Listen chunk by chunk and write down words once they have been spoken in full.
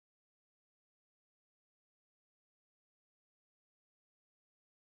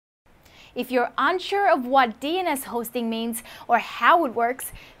If you're unsure of what DNS hosting means or how it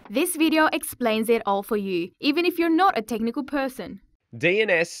works, this video explains it all for you, even if you're not a technical person.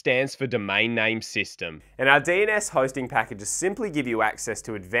 DNS stands for Domain Name System, and our DNS hosting packages simply give you access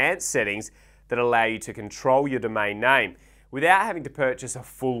to advanced settings that allow you to control your domain name without having to purchase a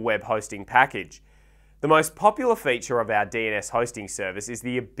full web hosting package. The most popular feature of our DNS hosting service is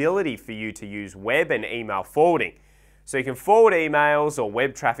the ability for you to use web and email forwarding, so you can forward emails or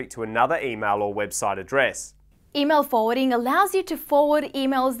web traffic to another email or website address. Email forwarding allows you to forward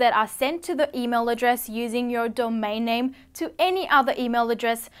emails that are sent to the email address using your domain name to any other email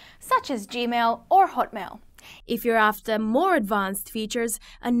address, such as Gmail or Hotmail. If you're after more advanced features,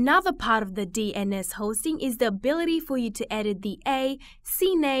 another part of the DNS hosting is the ability for you to edit the A,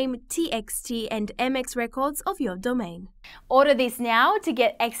 CNAME, TXT, and MX records of your domain. Order this now to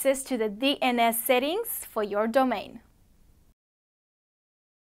get access to the DNS settings for your domain.